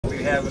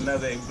we have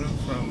another group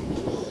from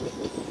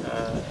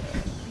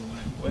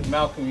what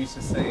Malcolm used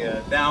to say,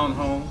 down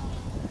home.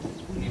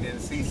 He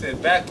didn't see, he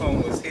said back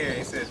home was here,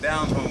 he said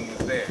down home was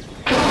there.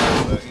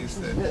 So he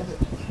said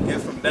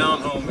get from down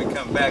home and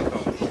come back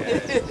home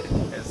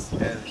as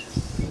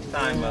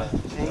time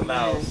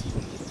allows.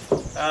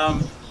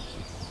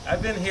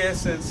 I've been here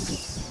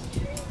since,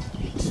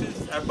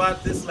 I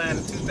bought this land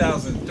in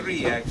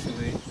 2003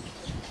 actually.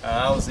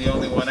 I was the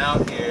only one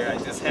out here. I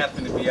just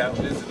happened to be out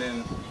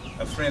visiting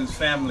a friend's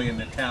family in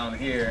the town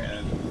here,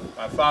 and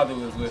my father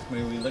was with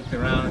me. We looked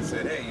around and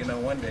said, hey, you know,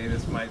 one day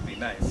this might be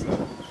nice.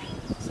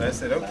 So I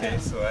said, okay.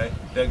 So I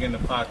dug in the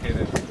pocket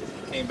and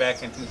came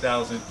back in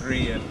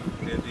 2003 and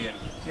did the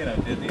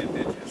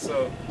indigenous.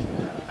 So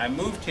I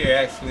moved here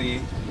actually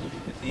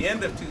at the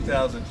end of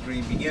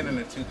 2003, beginning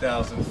of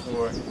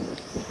 2004.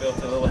 Built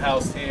a little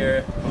house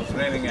here. I was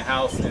renting a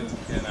house in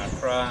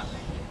Accra,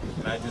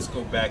 and I just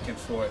go back and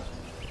forth.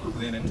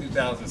 Then in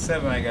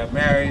 2007 I got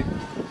married,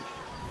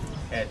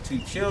 had 2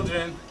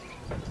 children,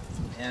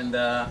 and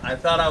I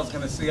thought I was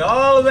going to see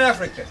all of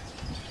Africa.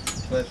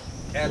 But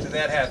after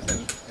that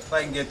happened, if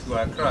I can get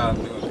to Accra, I'm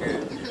doing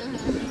good.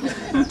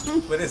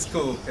 But it's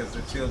cool because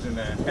the children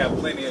have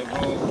plenty of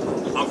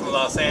room. I'm from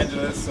Los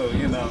Angeles, so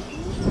you know,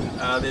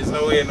 there's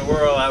no way in the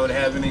world I would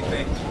have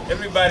anything.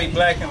 Everybody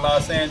black in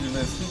Los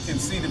Angeles who can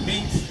see the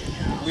beach,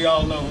 we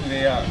all know who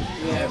they are.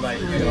 Yeah.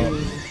 Like, you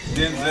know,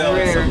 Denzel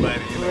or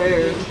somebody. You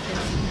know.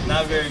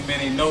 Not very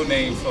many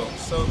no-name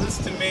folks. So this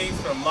to me,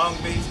 from Long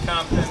Beach,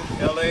 Compton,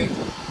 LA,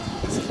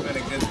 this has been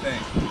a good thing.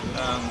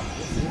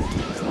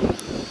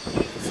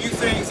 A few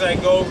things I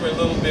go over a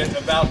little bit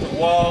about the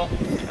wall,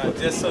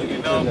 just so you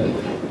know.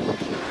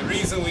 The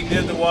reason we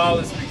did the wall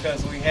is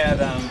because we had,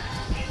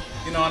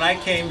 you know, when I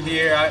came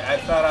here, I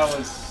thought I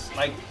was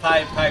like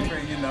Pied Piper,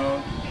 you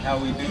know, how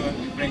we do it.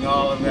 We bring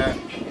all of our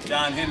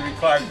John Henry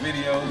Clark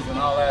videos and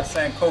all our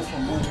Sankofa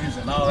movies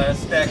and all that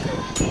stack of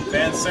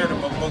Van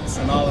Sertima books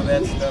and all of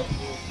that stuff.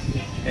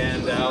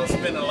 And I was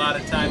spending a lot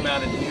of time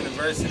out at the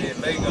university at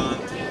Legon.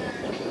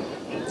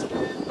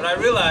 But I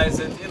realized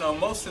that, you know,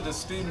 most of the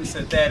students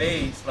at that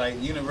age,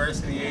 like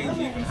university age,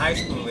 even high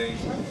school age,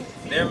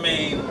 their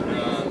main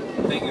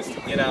thing is to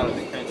get out of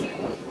the country.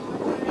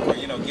 Or,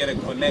 you know, get a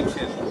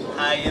connection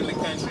high in the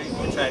country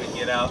or try to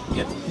get out,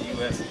 get to the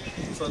U.S.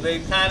 So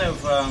they've kind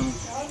of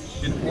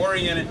been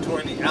oriented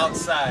toward the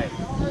outside.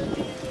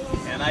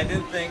 And I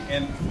didn't think,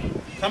 and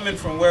coming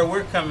from where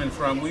we're coming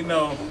from, we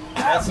know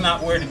that's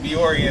not where to be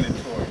oriented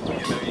toward.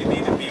 You know, you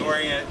need to be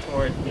oriented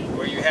toward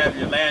where you have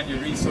your land, your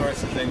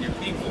resources, and your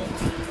people,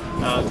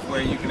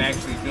 where you can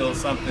actually build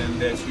something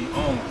that you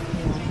own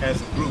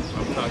as a group.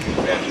 I'm talking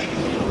about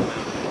people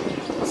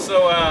now.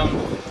 So,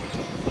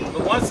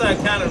 but once I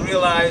kind of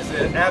realized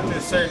that after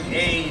a certain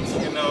age,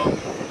 you know,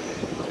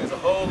 there's a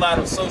whole lot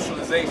of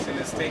socialization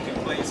that's taking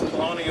place,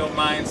 colonial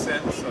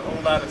mindsets, a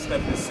whole lot of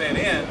stuff that's set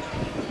in,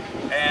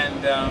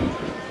 and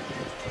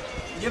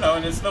you know,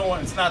 and it's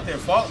not their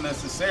fault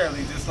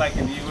necessarily. Just like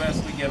in the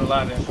U.S., we get a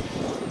lot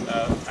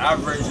of our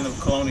version of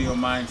colonial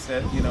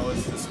mindset. You know,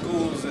 it's the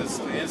schools, it's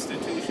the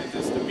institutions,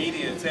 it's the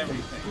media, it's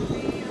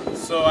everything.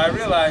 So I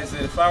realized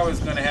that if I was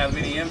going to have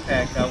any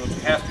impact, I would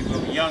have to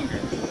go younger.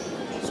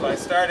 So I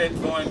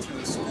started going to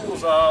the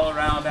schools all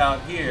around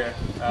out here.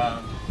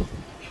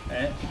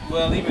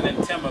 Well, even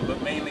in Tema,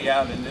 but mainly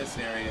out in this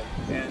area.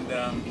 And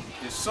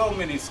there's so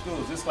many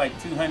schools. There's like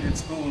 200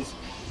 schools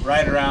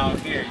right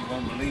around here. You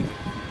won't believe it.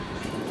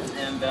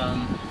 And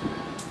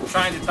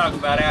trying to talk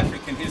about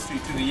African history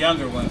to the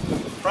younger ones.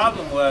 But the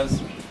problem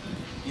was,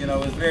 you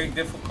know, it's very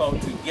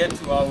difficult to get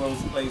to all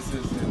those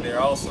places, and they're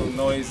also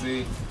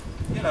noisy.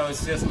 You know,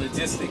 it's just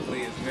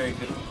logistically, it's very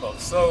difficult.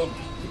 So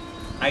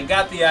I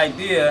got the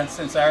idea,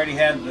 since I already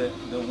had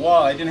the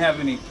wall, I didn't have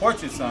any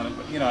portraits on it,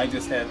 but you know, I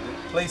just had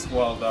the place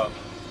walled off,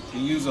 to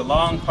use a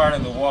long part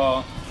of the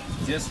wall,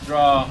 just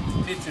draw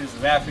pictures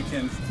of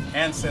African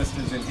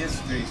ancestors in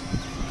history,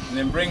 and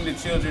then bring the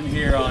children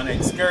here on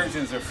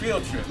excursions or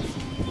field trips.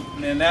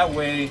 And then that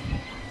way,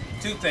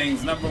 2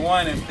 things. Number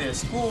one, if their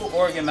school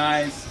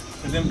organized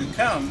for them to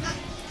come,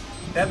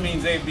 that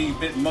means they'd be a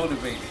bit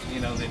motivated, you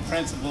know, the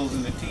principals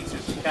and the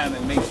teachers to kind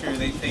of make sure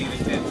they paid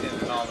attention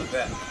and all of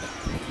that.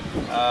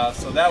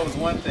 So that was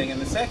one thing. And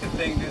the second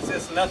thing, there's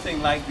just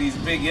nothing like these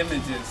big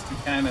images to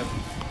kind of,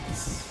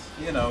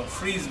 you know,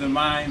 freeze the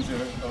minds or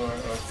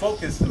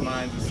focus the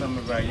minds of some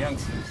of our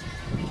youngsters.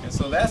 And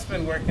so that's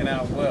been working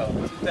out well.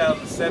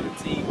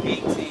 2017,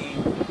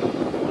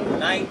 18,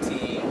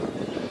 19,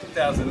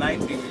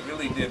 2019 we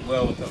really did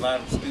well with a lot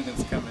of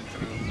students coming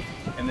through.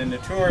 And then the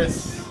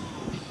tourists,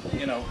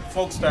 you know,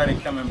 folks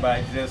started coming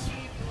by, just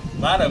a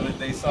lot of it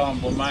they saw on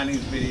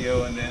Bomani's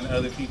video, and then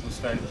other people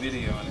started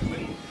videoing it. But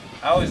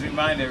I always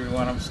remind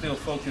everyone I'm still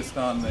focused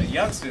on the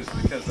youngsters,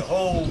 because the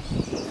whole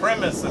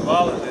premise of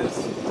all of this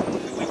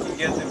is we can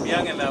get them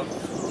young enough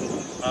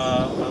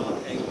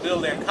and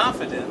build their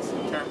confidence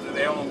in terms of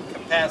their own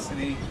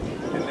capacity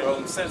and their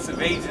own sense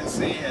of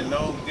agency, and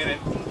know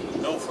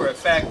for a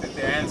fact that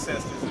their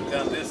ancestors have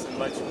done this and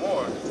much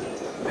more.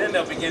 Then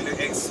they'll begin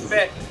to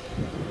expect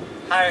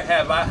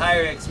have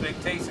higher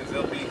expectations.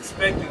 They'll be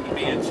expecting to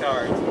be in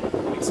charge,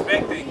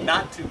 expecting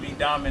not to be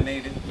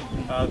dominated.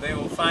 They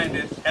will find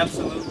it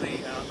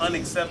absolutely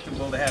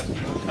unacceptable to have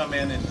people come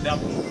in and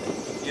dump,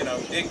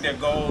 dig their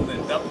gold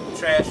and dump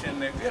trash in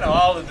there,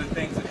 all of the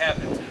things that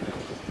happen to them.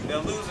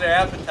 They'll lose their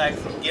appetite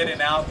for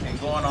getting out and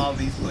going all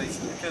these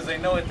places because they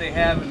know what they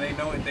have and they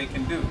know what they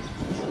can do.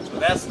 So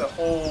that's the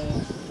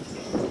whole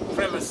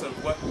premise of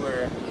what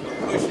we're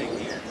pushing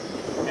here.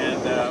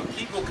 And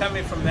people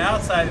coming from the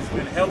outside has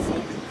been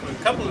helpful for a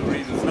couple of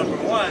reasons. Number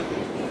one,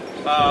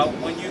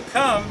 when you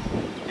come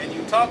and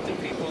you talk to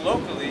people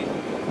locally,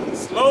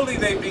 slowly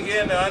they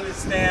begin to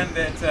understand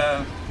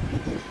that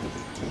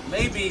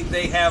maybe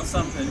they have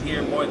something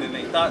here more than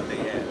they thought they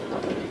had.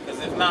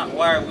 Because if not,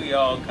 why are we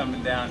all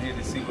coming down here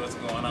to see what's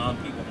going on,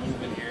 people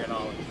moving here and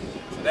all of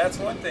that? So that's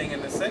one thing.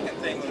 And the second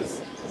thing was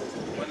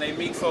when they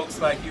meet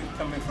folks like you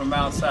coming from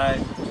outside,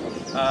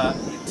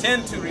 you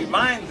tend to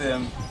remind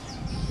them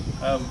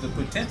of the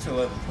potential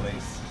of the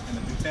place and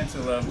the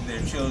potential of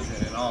their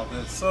children and all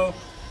this. So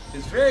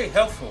it's very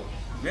helpful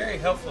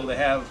to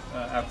have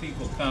our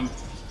people come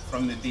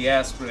from the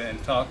diaspora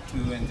and talk to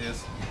and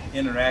just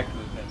interact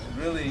with them.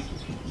 It really,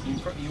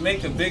 you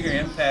make a bigger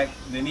impact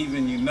than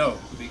even you know,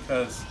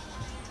 because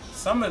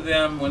some of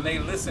them, when they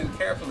listen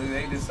carefully,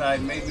 they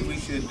decide maybe we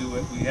should do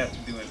what we have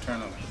to do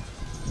internally.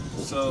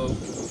 So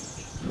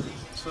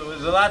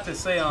there's a lot to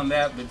say on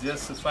that, but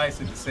just suffice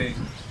it to say,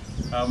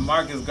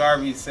 Marcus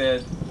Garvey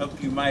said,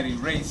 "Up you mighty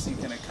race, you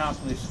can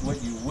accomplish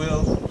what you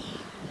will."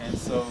 And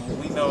so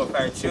we know if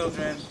our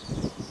children,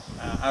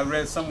 I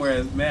read somewhere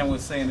a man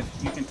was saying,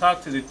 if you can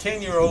talk to the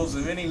 10-year-olds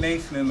of any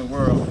nation in the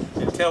world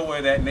and tell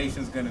where that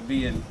nation's going to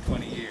be in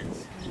 20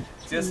 years.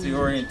 Just the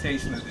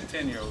orientation of the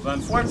 10-year-olds.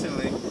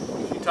 Unfortunately,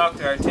 if you talk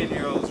to our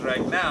 10-year-olds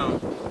right now,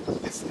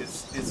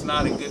 it's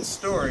not a good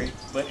story,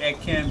 but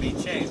it can be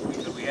changed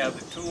because we have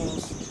the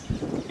tools.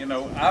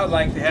 I would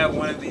like to have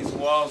one of these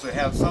walls, or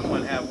have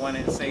someone have one,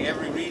 and say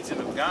every region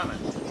of Ghana,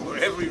 or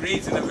every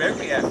region of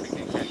every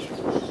African country.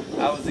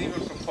 I was even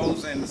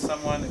proposing to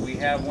someone that we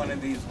have one of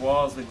these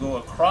walls that go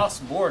across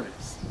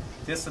borders,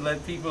 just to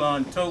let people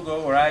on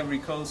Togo or Ivory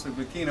Coast or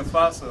Burkina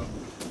Faso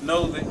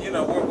know that,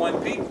 we're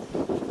one people.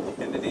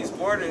 And that these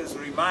borders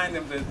remind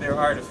them that they're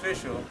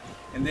artificial,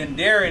 and then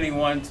dare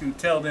anyone to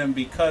tell them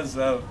because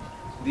of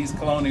these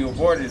colonial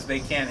borders they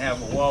can't have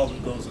a wall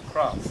that goes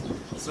across.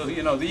 So,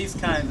 these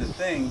kinds of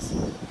things,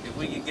 if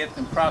we can get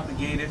them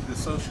propagated, the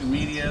social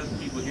media,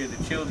 people hear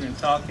the children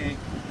talking,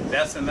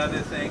 that's another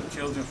thing.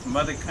 Children from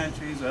other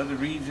countries, other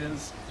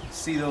regions,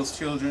 see those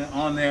children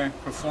on there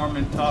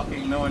performing,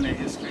 talking, knowing their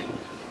history.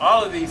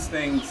 All of these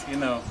things,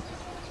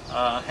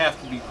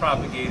 have to be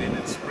propagated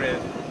and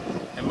spread,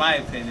 in my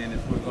opinion,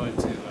 if we're going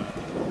to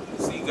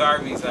see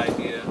Garvey's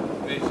idea,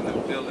 vision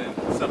of building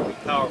something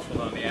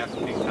powerful on the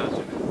African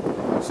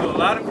continent. So a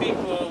lot of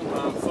people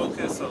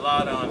focus a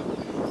lot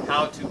on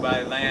how to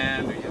buy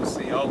land, or you'll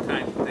see all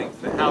kinds of things,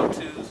 the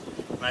how-tos,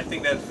 and I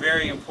think that's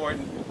very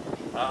important.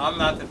 I'm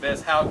not the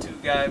best how-to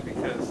guy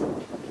because,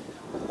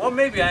 well,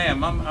 maybe I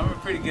am. I'm a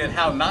pretty good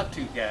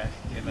how-not-to guy,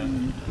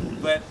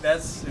 but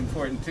that's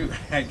important too,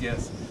 I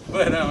guess.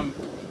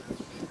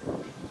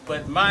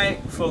 But my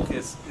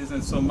focus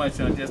isn't so much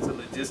on just the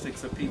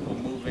logistics of people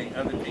moving,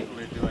 other people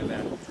are doing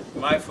that.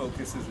 My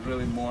focus is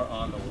really more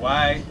on the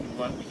why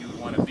you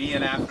want to be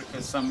in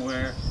Africa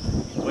somewhere,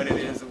 what it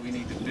is that we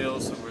need to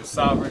build so we're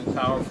sovereign,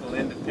 powerful,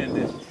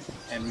 independent,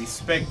 and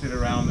respected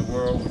around the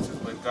world, which is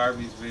what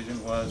Garvey's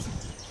vision was,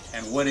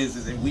 and what is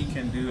it that we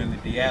can do in the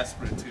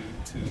diaspora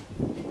to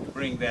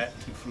bring that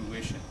to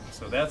fruition.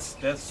 So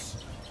that's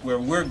where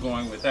we're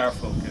going with our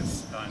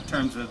focus in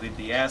terms of the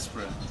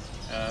diaspora.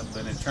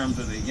 But in terms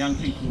of the young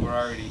people who are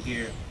already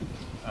here,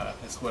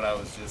 that's what I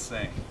was just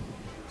saying.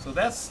 So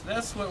that's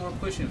what we're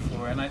pushing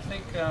for, and I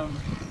think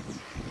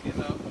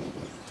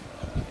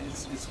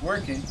it's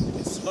working.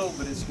 It's slow,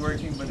 but it's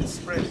working, but it's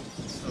spreading.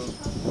 So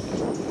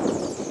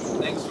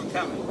thanks for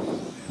coming.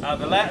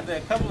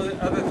 A couple of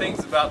other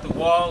things about the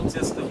wall,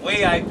 just the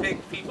way I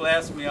pick. People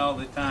ask me all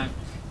the time,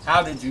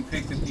 how did you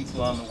pick the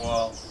people on the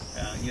wall?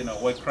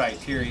 What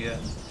criteria?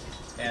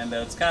 And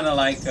it's kind of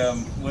like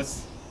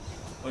what's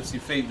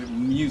your favorite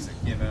music,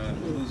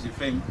 who's your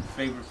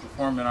favorite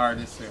performing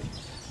artist, or,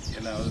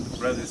 the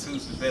brothers,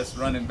 who's the best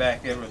running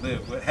back ever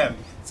lived, what have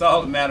you. It's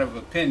all a matter of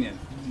opinion.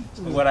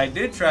 But what I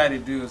did try to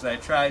do is I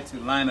tried to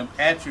line up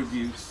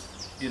attributes,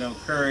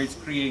 courage,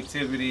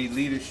 creativity,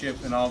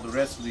 leadership, and all the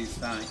rest of these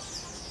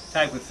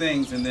type of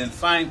things, and then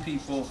find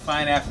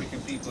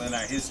African people in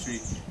our history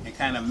and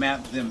kind of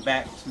map them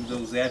back to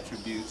those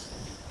attributes,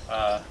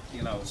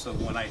 so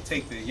when I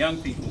take the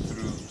young people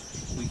through,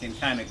 we can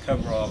kind of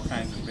cover all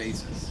kinds of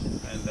bases.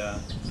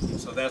 And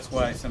so that's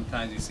why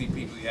sometimes you see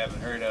people you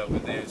haven't heard of,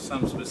 but there's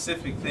some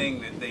specific thing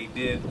that they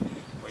did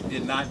or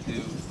did not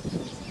do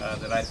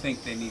that I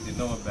think they need to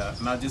know about.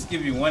 And I'll just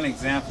give you one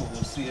example,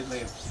 we'll see it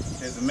later.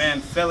 There's a man,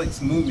 Felix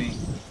Mumi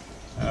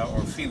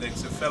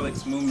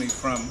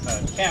from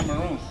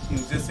Cameroon. He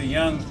was just a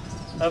young,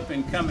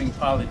 up-and-coming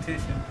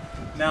politician.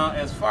 Now,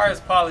 as far as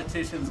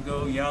politicians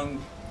go, young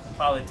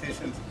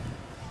politicians,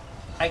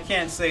 I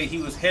can't say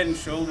he was head and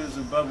shoulders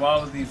above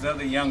all of these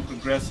other young,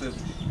 progressive,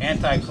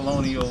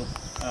 anti-colonial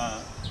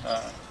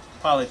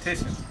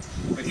politicians.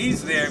 But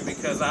he's there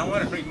because I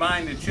want to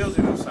remind the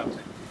children of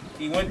something.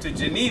 He went to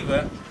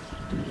Geneva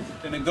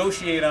to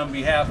negotiate on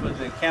behalf of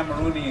the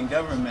Cameroonian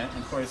government.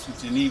 Of course,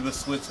 Geneva,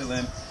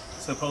 Switzerland,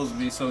 supposed to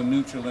be so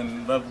neutral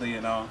and lovely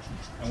and all.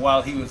 And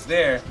while he was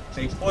there,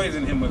 they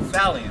poisoned him with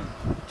thallium,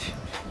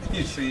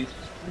 you see,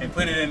 and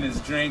put it in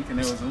his drink, and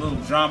there was a little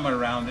drama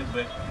around it,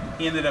 but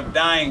he ended up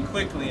dying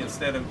quickly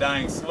instead of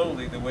dying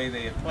slowly the way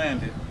they had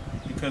planned it,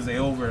 because they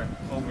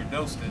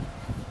overdosed it.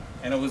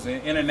 And it was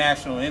an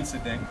international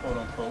incident, quote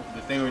unquote,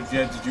 but they were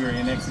judge, jury,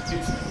 and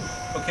executioner.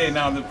 Okay,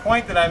 now the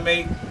point that I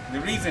made,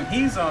 the reason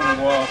he's on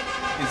the wall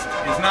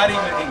is not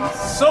even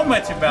so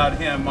much about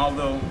him,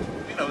 although,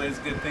 you know, there's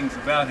good things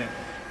about him.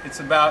 It's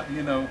about,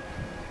 you know,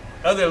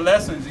 other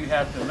lessons you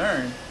have to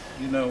learn,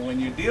 you know, when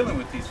you're dealing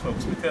with these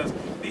folks, because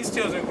these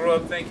children grow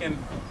up thinking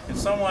if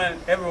someone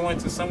ever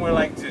went to somewhere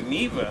like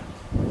Geneva,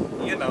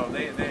 you know,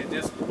 they're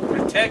just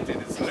protected,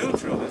 it's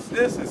neutral, it's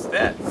this, it's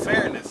that,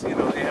 fairness, you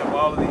know, they have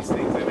all of these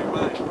things in their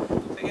mind.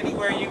 So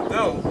anywhere you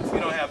go, if you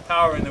don't have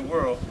power in the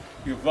world,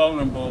 you're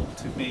vulnerable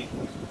to be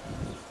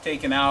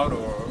taken out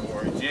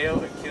or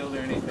jailed or killed or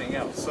anything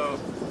else. So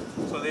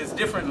there's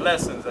different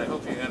lessons. I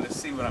hope you're going to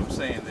see what I'm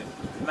saying,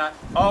 that not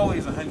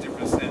always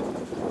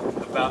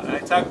 100% about. I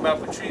talk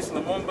about Patrice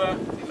Lumumba.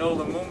 You know,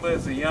 Lumumba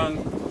is a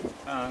young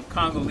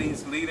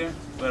Congolese leader,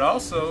 but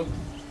also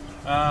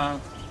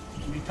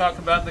we talk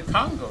about the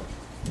Congo,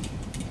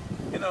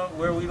 you know,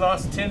 where we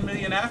lost 10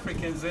 million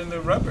Africans in the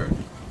rubber.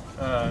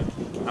 I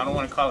don't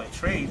want to call it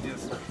trade,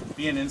 just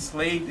being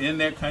enslaved in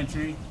their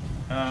country,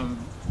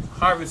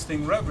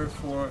 harvesting rubber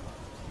for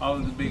all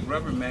of the big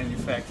rubber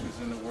manufacturers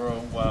in the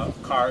world, while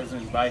cars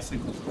and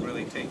bicycles were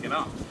really taking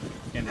off.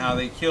 And how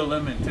they killed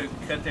them and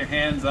cut their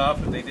hands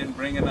off if they didn't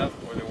bring enough,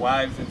 or their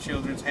wives and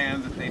children's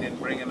hands if they didn't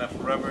bring enough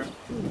rubber,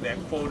 their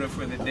quota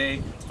for the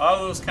day, all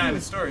those kind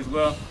of stories.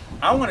 Well,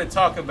 I want to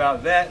talk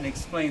about that and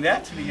explain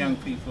that to the young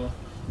people.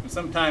 And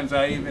sometimes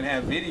I even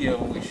have video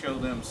when we show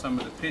them some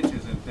of the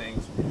pictures and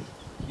things.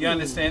 You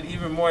understand,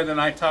 even more than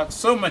I talk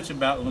so much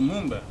about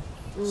Lumumba.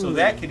 So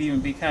that could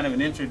even be kind of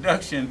an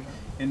introduction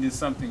into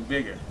something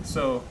bigger.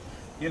 So,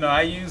 you know,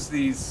 I use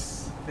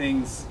these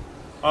things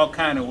all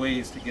kind of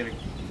ways to get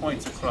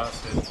points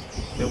across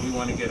that we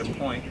want to get a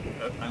point,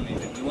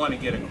 that we want to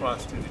get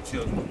across to the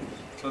children.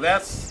 So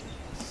that's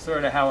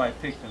sort of how I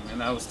pick them.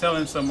 And I was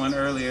telling someone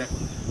earlier,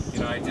 you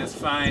know, I just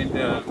find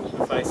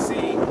if I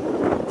see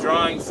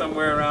drawing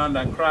somewhere around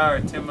Accra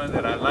or Tema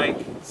that I like,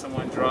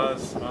 someone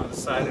draws on the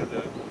side of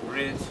the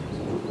bridge,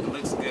 it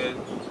looks good.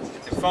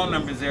 If the phone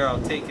number's there,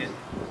 I'll take it,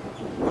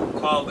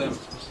 call them,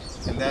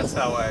 and that's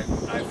how I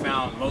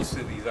found most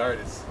of these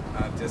artists,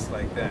 just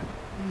like that.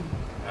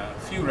 A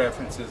few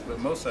references, but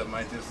most of them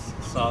I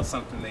just saw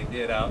something they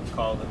did out,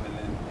 called them, and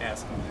then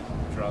asked them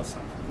to draw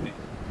something for me.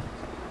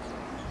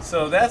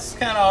 So that's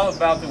kind of all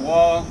about the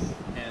wall,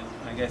 and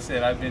like I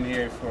said, I've been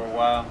here for a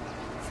while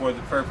for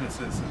the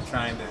purposes of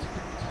trying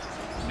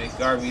to make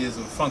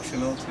Garveyism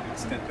functional to the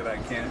extent that I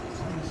can,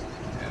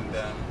 and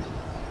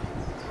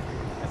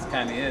that's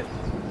kind of it.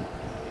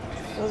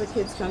 So the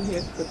kids come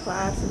here for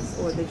classes,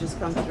 or they just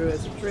come through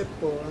as a trip,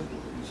 or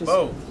just...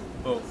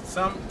 Both.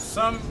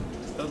 Some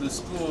of the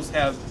schools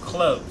have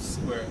clubs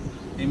where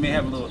they may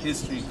have a little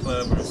history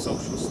club or a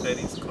social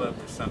studies club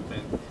or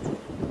something,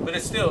 but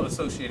it's still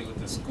associated with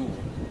the school,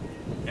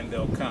 and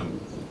they'll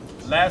come.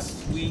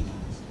 Last week,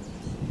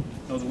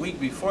 no, the week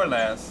before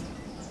last,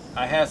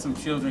 I had some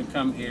children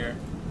come here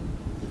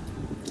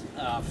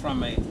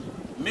from a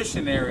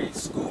missionary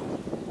school.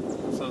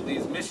 So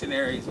these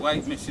missionaries,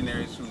 white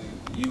missionaries from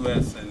the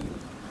U.S. and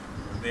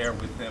were there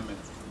with them, and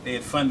they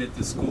had funded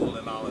the school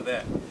and all of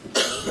that.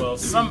 Well,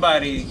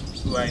 somebody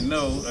who I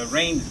know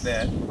arranged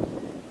that,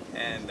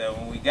 and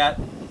when we got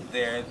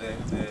there,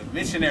 the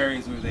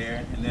missionaries were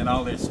there, and then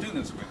all their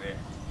students were there,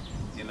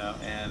 you know,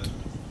 and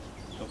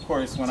of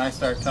course, when I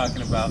start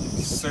talking about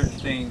certain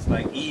things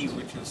like Eve,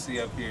 which you'll see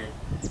up here,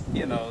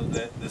 you know,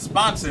 the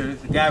sponsor,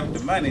 the guy with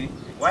the money,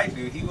 the white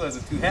dude, he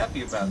wasn't too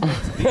happy about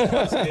that. So he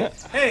was saying,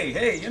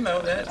 hey, you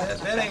know,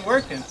 that ain't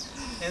working.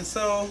 And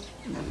so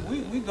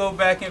we go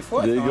back and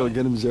forth. There you go,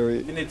 get him,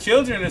 Zeri. And the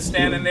children are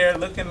standing there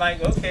looking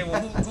like, okay, well,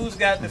 who's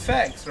got the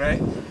facts, right?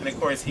 And of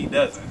course, he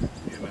doesn't,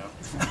 you know.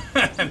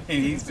 I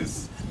mean, he's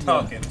just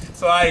talking.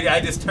 So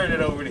I just turn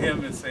it over to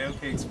him and say,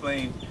 okay,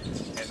 explain.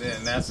 And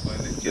then that's when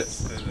it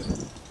gets to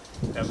the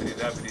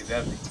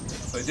www.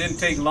 So it didn't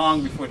take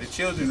long before the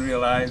children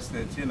realized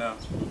that, you know,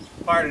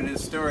 part of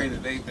this story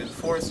that they've been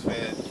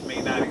force-fed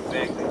may not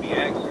exactly be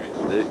accurate.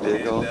 There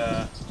you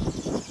go.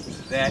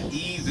 That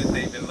Eve that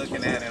they've been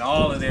looking at in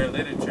all of their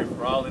literature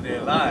for all of their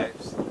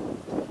lives,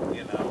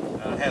 you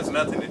know, has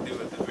nothing to do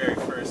with the very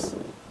first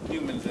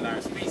humans in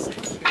our species,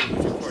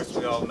 which of course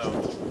we all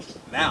know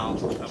now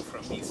come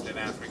from Eastern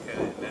Africa,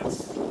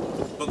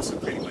 and books are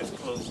pretty much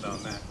closed on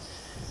that.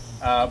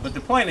 But the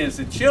point is,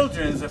 the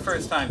children is the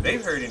first time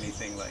they've heard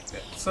anything like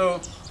that.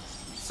 So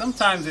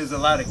sometimes there's a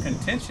lot of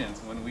contention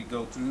when we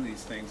go through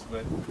these things,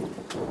 but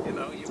you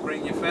know, you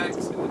bring your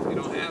facts, and if you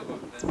don't have them,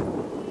 then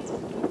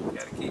you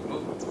got to keep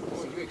moving.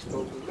 Well, you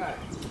expose the lie.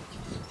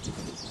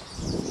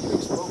 You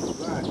expose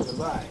the lie, the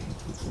lie.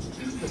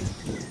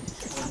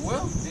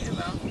 Well, you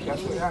know.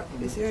 That's what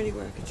happened. Is there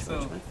anywhere I could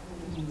charge my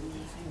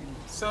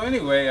So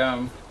anyway,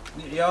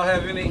 y'all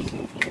have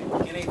anything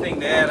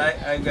to add?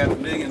 I've got a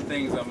million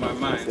things on my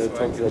mind, so I Talk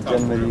to can that talk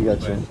gentleman, you through,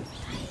 got you.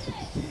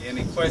 but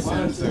any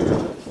questions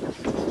or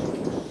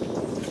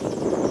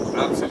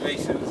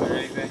observations or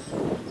anything?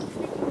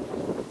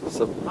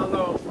 So, How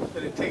long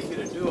did it take you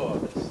to do all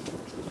this?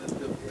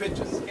 The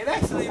pictures? It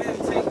actually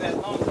didn't take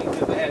that long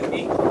because I had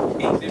eight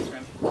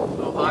different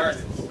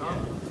artists. Yeah.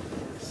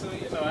 So,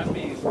 you know, I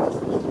mean,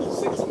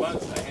 6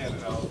 months I had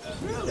it all done.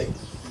 Really?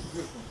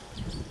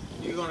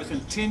 You're going to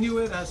continue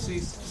it? I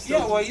see.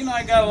 Yeah, well, you know,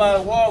 I got a lot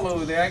of wall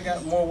over there. I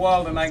got more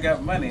wall than I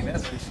got money,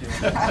 that's for sure.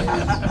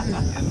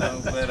 You know,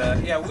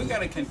 but yeah, we got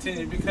to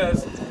continue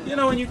because, you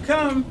know, when you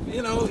come,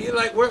 you know, you're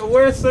like,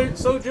 where's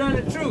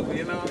Sojourner Truth?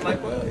 You know, I'm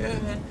like, well, yeah.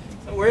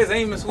 So where's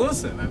Amos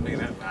Wilson? I mean,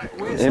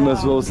 where's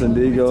Amos Wilson,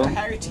 there you go.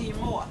 Harry T.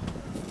 Moore.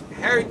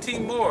 Harry T.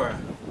 Moore?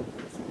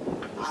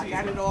 I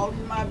got it all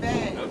in my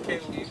bag. Okay,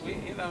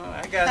 you know,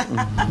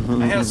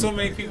 I have so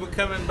many people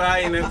coming by,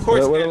 and of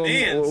course,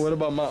 Ghanaians. What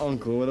about my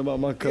uncle? What about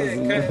my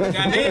cousin? Yeah,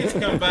 Ghanaians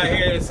come by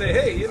here and say,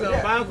 hey, you know,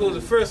 my uncle's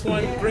the first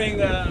one to bring,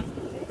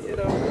 you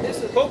know,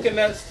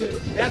 coconuts to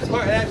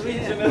that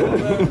region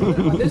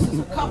of This is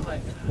a couple.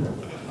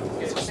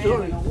 It's a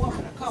man and a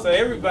woman, a couple. So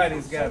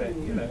everybody's got a,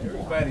 you know,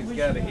 everybody's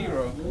got a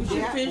hero. Was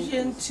your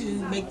vision to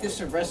make this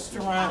a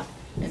restaurant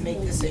and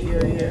make this an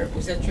area?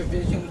 Was that your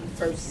vision when you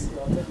first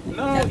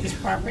got this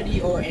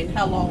property, or and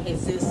how long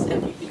has you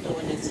been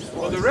doing this for?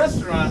 Well, the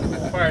restaurant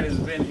part has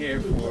been here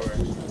for,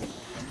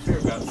 I'm sure,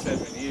 about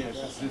 7 years.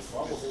 This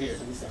here.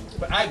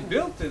 But I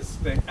built this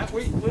thing.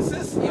 Was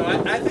this? You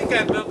know, I think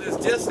I built this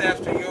just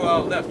after you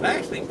all left. I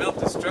actually built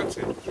the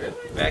structure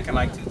back in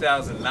like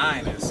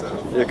 2009 or so.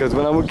 Yeah, because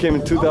when I came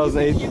in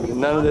 2008,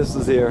 none of this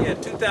was here. Yeah,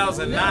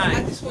 2009.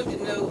 I just wanted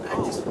to know.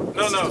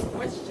 No.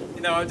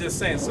 You know, I'm just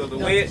saying. So the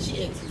way it.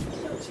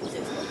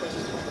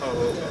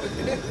 Oh,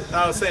 okay.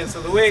 I was saying, so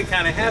the way it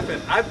kind of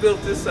happened, I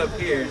built this up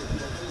here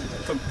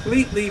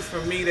completely for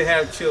me to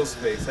have chill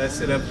space. I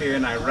sit up here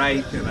and I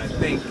write and I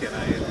think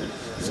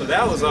so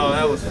that was all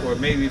that was for.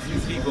 Maybe a few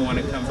people want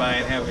to come by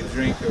and have a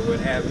drink or what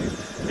have you.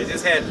 They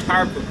just had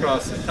tarp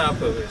across the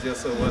top of it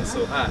just so it wasn't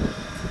so hot.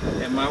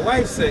 And my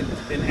wife's an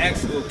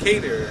actual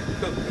caterer,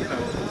 cook, you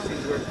know,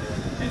 she's working,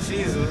 and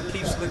she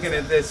keeps looking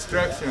at that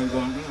structure and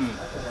going,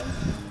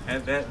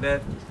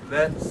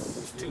 that's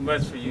too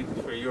much for you,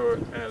 for your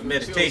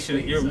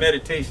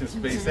meditation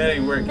space. That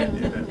ain't working.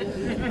 You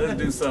know? Let's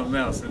do something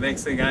else. The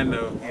next thing I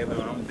know, you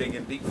know, I'm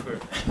digging deep for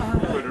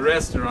the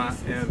restaurant,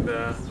 and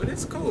but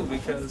it's cool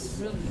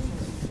because,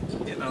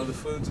 you know, the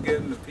food's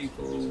good and the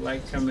people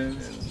like coming.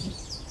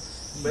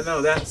 But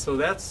no, that's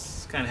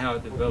kind of how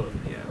it developed.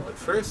 Yeah, but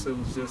first I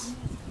was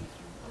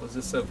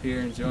just up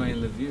here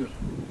enjoying the view.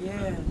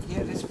 Yeah,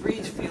 this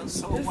breeze feels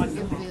so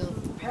wonderful.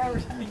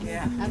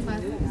 Yeah.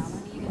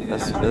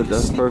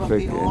 That's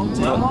perfect. A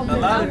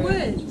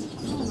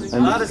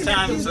lot of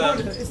times,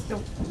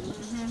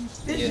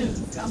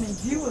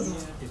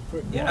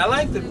 yeah, I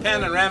like the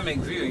panoramic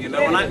view. You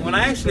know, when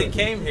I actually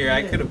came here,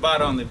 I could have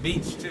bought on the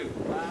beach too.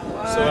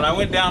 So when I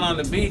went down on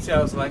the beach,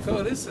 I was like,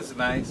 oh, this is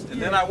nice.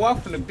 And then I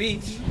walked from the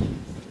beach.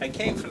 I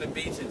came from the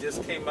beach and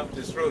just came up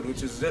this road,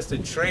 which is just a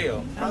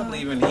trail.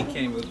 Probably even he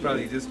came, it was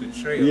probably just a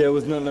trail. Yeah, it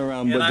was nothing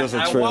around, but just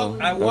a trail.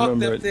 I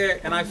walked up there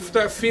and I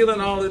start feeling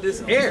all of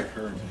this air.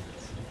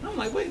 I'm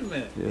like, wait a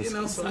minute, yes. You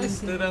know, so I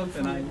stood up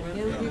and I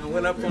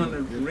went up on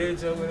the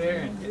ridge over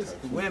there, and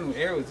the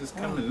air was just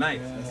coming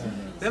nice.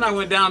 Then I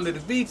went down to the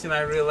beach and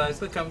I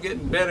realized, look, I'm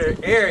getting better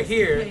air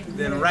here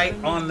than right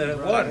on the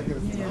water,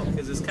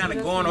 because it's kind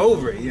of going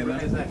over it, you know.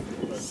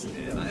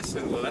 And I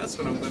said, well, that's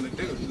what I'm going to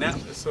do. Now,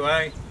 so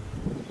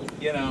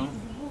you know,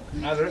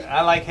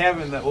 I like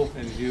having the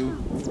open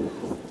view,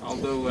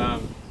 although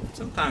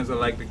sometimes I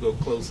like to go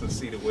close and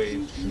see the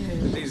waves.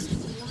 These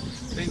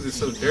things are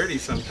so dirty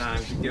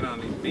sometimes. You get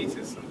on these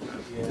beaches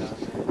sometimes.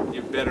 Yeah.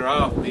 You're better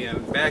off being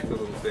back a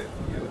little bit.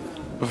 You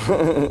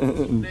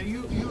know? Now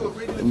you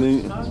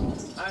originally from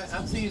Chicago?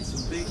 I've seen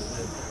some big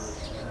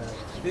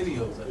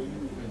videos of you.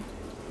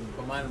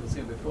 From mine was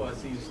here before. I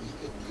seen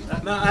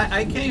some. No,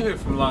 I came here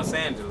from Los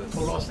Angeles.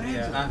 From Los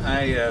Angeles.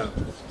 Yeah,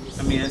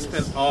 I mean, I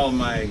spent all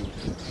my,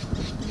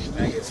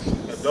 I guess,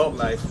 adult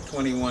life,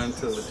 21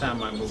 till the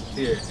time I moved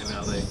here in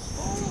LA.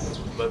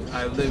 But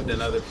I lived in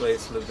other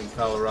places, lived in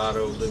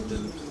Colorado, lived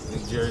in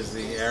New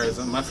Jersey,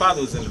 Arizona. My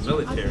father was in the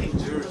military.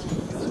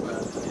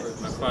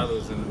 My father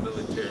was in the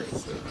military,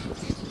 so I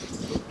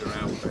moved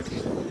around quite a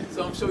bit.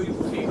 So I'm sure you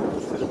came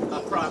to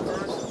Accra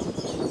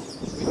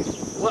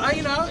first? Well,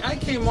 I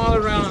came all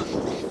around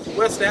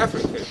West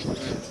Africa.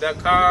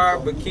 Dakar,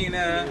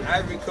 Burkina,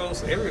 Ivory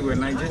Coast, everywhere,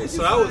 Nigeria.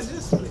 So I was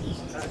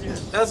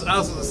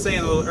saying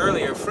a little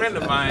earlier, a friend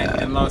of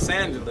mine in Los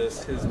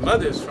Angeles, his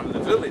mother's from the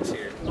village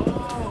here.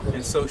 And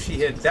And so she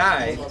had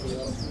died,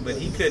 but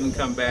he couldn't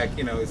come back,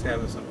 you know, he's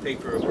having some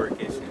paperwork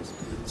issues.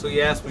 So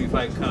he asked me if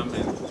I'd come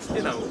and,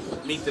 you know,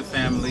 meet the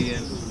family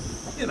and,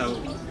 you know,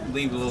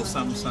 leave a little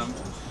something, something.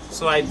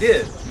 So I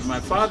did. And my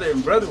father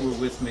and brother were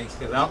with me,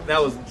 because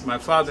that was my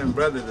father and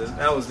brother,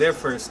 that was their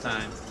first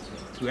time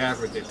to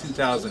Africa,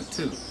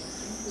 2002.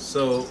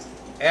 So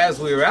as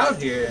we were out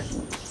here,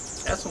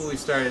 that's when we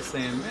started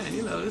saying, man,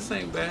 you know, this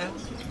ain't bad.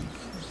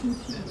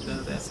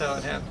 And that's how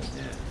it happened,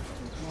 yeah.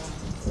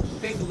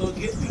 Take a little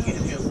get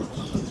here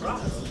from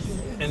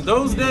across. In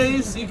those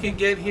days, you could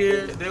get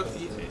here, there was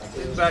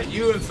about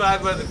you and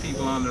 5 other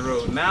people on the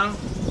road. Now,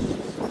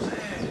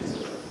 man,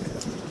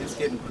 it's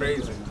getting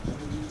crazy.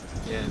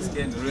 Yeah, it's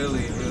getting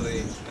really,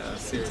 really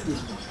serious.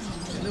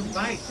 And the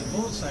bike, the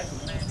motorcycle,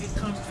 man, it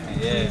comes to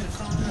Yeah. the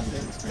cars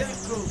that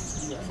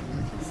close.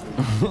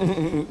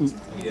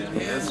 Yeah,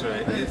 that's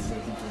right.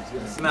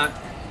 It's not.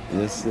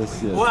 Yes,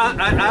 yes, yes. Well,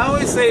 I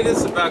always say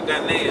this about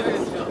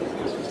Ghanaians.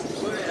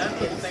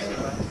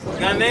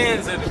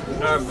 Ghanaians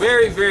are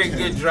very, very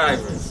good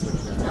drivers.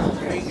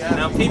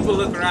 Now people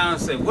look around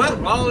and say, what,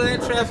 all of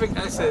that traffic?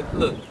 I said,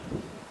 look,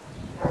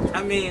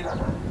 I mean,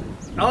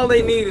 all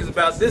they need is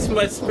about this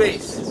much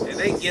space, and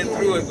they get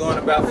through it going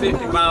about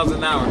 50 miles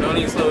an hour. Don't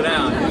even slow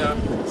down, you know.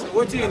 So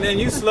what you, and then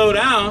you slow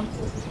down,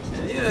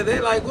 and yeah,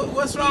 they're like,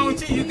 what's wrong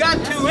with you? You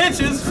got 2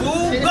 inches,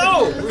 fool,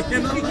 go! You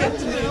know?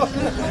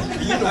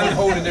 You're the one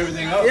holding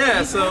everything up.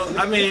 Yeah, so,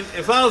 I mean,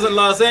 if I was in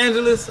Los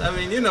Angeles, I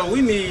mean, you know,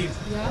 we need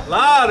a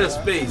lot of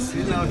space.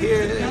 You know,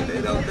 here,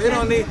 they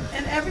don't need...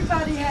 And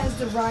everybody has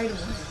the right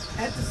of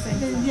way at the same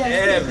time.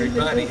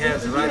 Everybody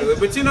has the right of way.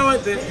 But you know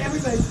what?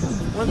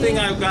 One thing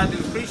I've got to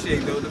appreciate,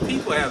 though, the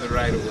people have the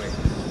right of way.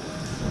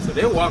 So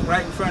they'll walk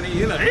right in front of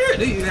you. You know, here,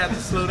 you have to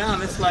slow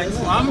down. It's like,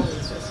 well, I'm,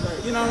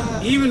 you know,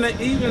 even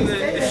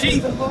the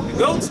sheep, the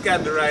goats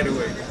got the right of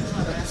way.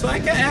 So I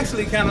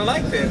actually kind of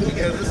like that,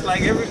 because it's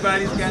like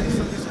everybody's got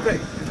some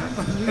respect.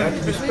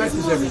 Respect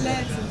is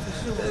everything.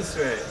 That's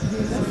right.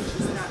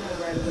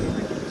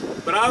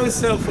 But I always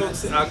tell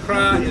folks,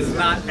 Accra is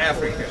not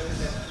Africa.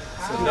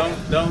 So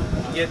don't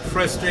get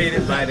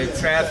frustrated by the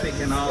traffic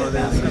and all of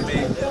this. I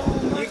mean,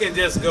 you can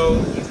just go.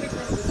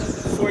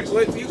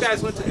 What, you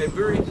guys went to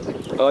Eburi?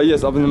 Oh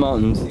yes, up in the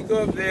mountains. You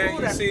go up there,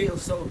 you see.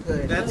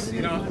 That's,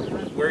 you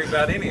don't worry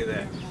about any of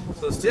that.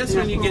 So it's just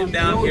when you get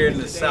down here in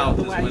the south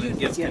is when it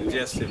gets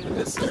congested. But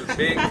this is a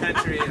big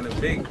country and a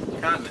big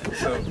continent,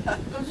 so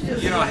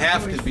you don't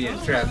have to be in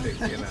traffic,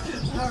 you know.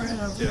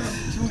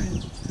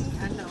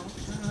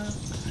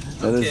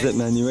 That is it,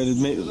 man. You ready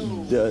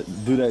to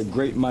do that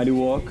great mighty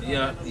walk?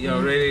 Yeah,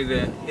 y'all ready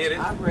to hit it?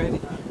 I'm ready.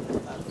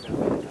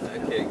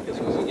 Okay, because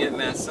when we get in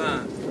that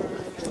sun.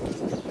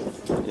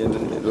 Yeah,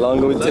 the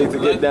longer we take to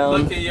get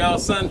down, Look at y'all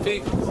sun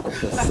people.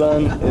 the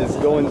sun is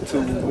going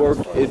to work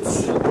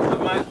its... I'm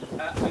gonna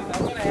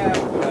have...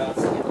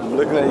 I'm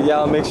looking at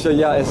y'all, make sure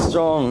y'all is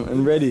strong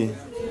and ready.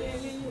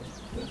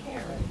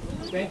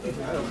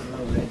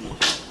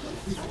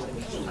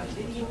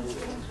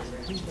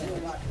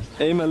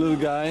 Hey, my little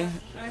guy.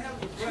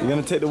 You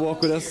gonna take the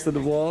walk with us to the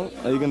wall,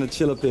 or are you gonna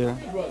chill up here?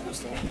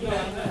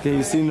 Okay,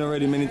 you've seen them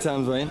already many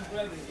times, right?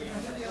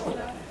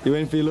 You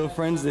waiting for your little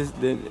friends?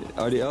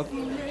 Are they up?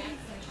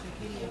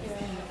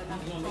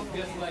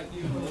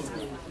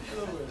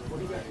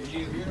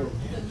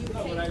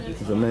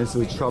 It's a nice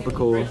little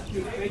tropical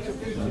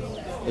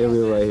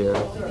area right here.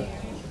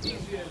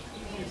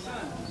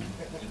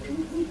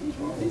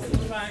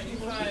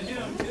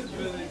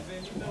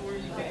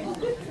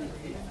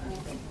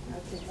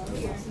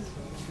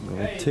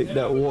 We'll take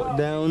that walk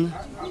down,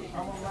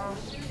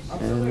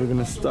 and we're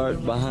gonna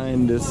start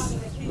behind this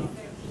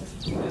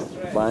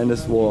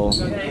wall,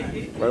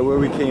 right where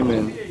we came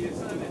in.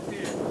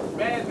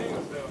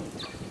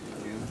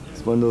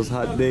 It's one of those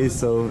hot days,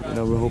 so you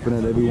know we're hoping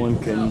that everyone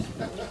can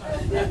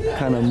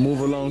kind of move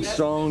along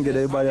strong, get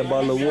everybody a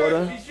bottle of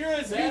water,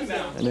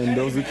 and then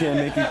those who can't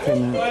make it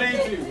can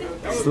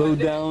slow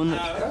down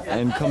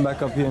and come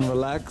back up here and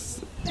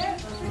relax.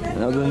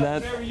 And other than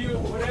that,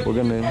 we're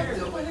gonna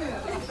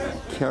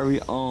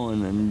carry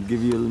on and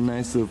give you a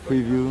nice little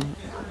preview.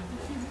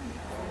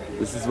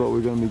 This is what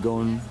we're gonna be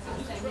going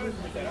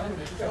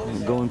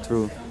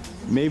through.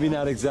 Maybe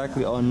not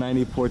exactly all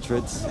 90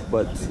 portraits,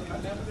 but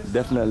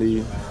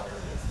definitely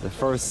the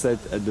first set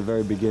at the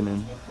very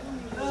beginning.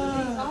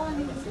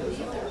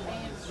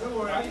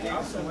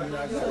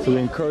 So we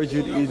encourage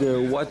you to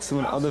either watch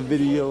some other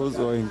videos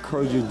or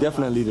encourage you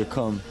definitely to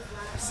come.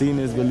 Seeing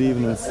is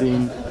believing, and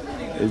seeing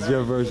is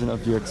your version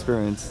of your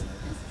experience.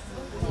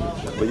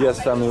 But yes,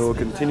 family, we'll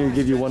continue to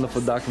give you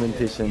wonderful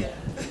documentation.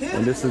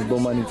 And this is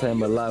Bomani Time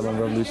live on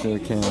Revolutionary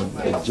Cam.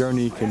 The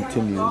journey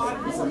continues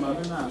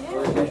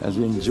as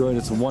we enjoy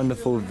this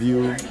wonderful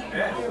view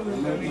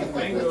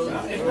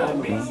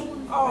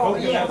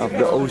of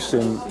the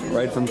ocean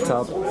right from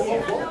top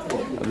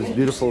of this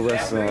beautiful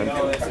restaurant.